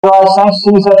Guys, thanks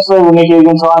to this episode of Nicky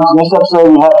Again Times. In this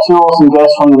episode, we have two awesome guests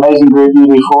from the amazing group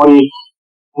UB40,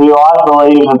 who I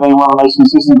believe have been one of the most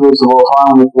consistent groups of all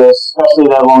time, with especially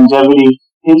their longevity,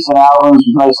 hits and albums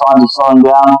with no signs of slowing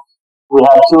down. We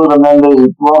have two of the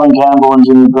members, Campbell and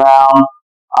Jimmy Brown,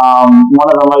 one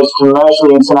of the most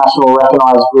commercially international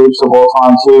recognised groups of all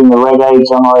time too, in the reggae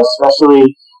genre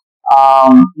especially.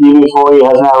 UB40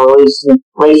 has now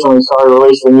recently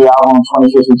released a new album on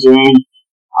 25th of June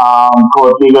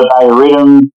called Bigga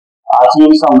Baggariddim. To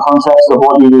give you some context of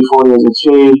what UB40 has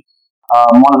achieved,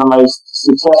 one of the most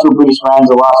successful British bands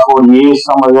of the last 40 years.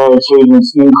 Some of their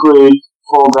achievements include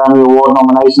 4 Grammy Award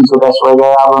nominations for Best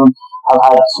Reggae Album, have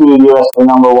had 2 US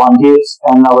number 1 hits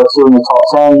and another 2 in the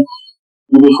top 10.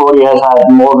 UB40 has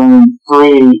had more than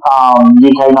 3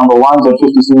 UK number 1s and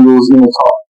 50 singles in the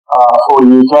top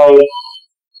 40 UK.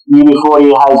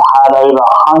 UB40 has had over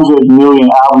 100 million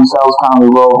album sales currently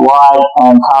worldwide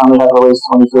and currently have released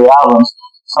 23 albums.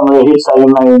 Some of the hits that you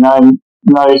may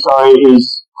know is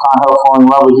Can't Help Falling in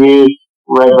Love with You,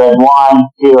 Red Red Wine,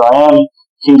 Here I Am,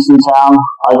 Kingston Town,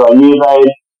 I Got You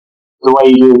Babe, The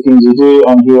Way You Do the Things You Do,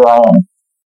 and Here I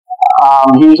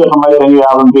Am. Here to promote their new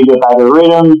album, Bigga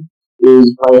Baggariddim,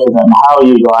 is both of them. How are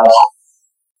you guys?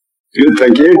 Good,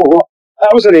 thank you.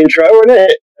 That was an intro, wasn't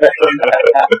it? I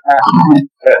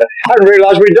didn't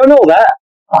realise we'd done all that.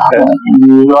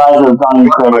 You guys have done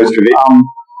incredible. Most of it.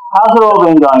 How's it all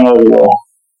been going over there?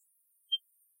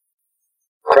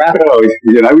 Crap. Oh,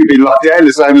 we've been locked down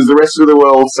the same as the rest of the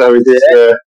world, so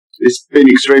it's been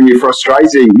extremely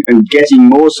frustrating, and getting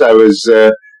more so as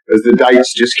the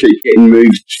dates just keep getting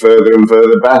moved further and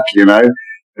further back.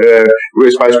 We're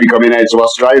supposed to be coming out to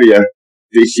Australia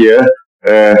this year.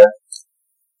 That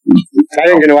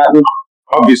ain't going to happen.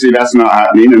 Obviously, that's not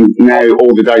happening, and now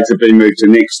all the dates have been moved to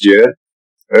next year,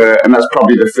 and that's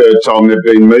probably the 3rd time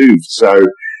they've been moved. So,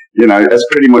 that's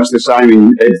pretty much the same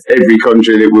in every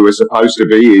country that we were supposed to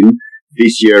be in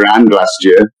this year and last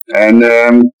year, and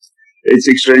it's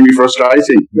extremely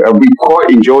frustrating. We quite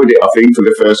enjoyed it, I think, for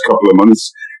the first couple of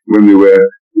months when we were.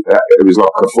 It was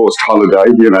like a forced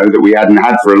holiday, that we hadn't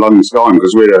had for a long time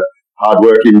because we're a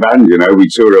hard-working band. We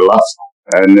tour a lot,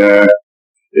 and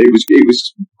it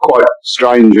was quite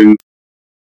strange and